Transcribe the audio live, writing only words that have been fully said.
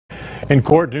In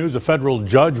court news, a federal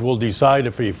judge will decide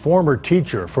if a former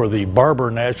teacher for the Barber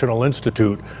National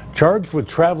Institute charged with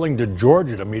traveling to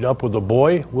Georgia to meet up with a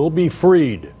boy will be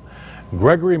freed.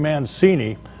 Gregory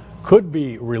Mancini could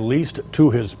be released to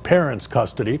his parents'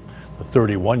 custody. The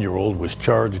 31-year-old was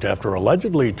charged after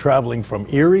allegedly traveling from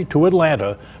Erie to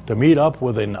Atlanta to meet up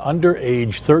with an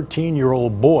underage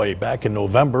 13-year-old boy back in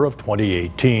November of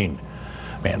 2018.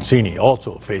 Mancini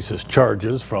also faces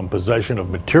charges from possession of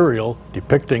material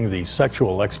depicting the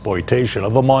sexual exploitation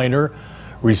of a minor,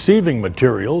 receiving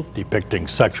material depicting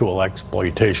sexual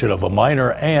exploitation of a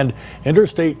minor, and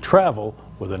interstate travel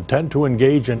with intent to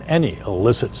engage in any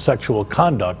illicit sexual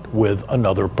conduct with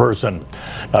another person.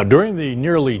 Now, during the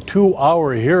nearly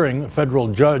 2-hour hearing, a federal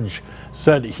judge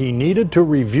said he needed to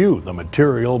review the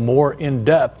material more in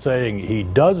depth, saying he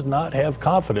does not have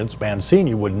confidence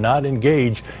Mancini would not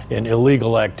engage in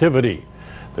illegal activity.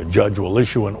 The judge will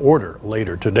issue an order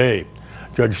later today.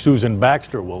 Judge Susan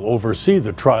Baxter will oversee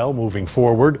the trial moving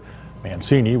forward.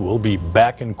 Mancini will be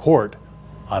back in court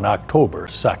on October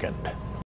 2nd.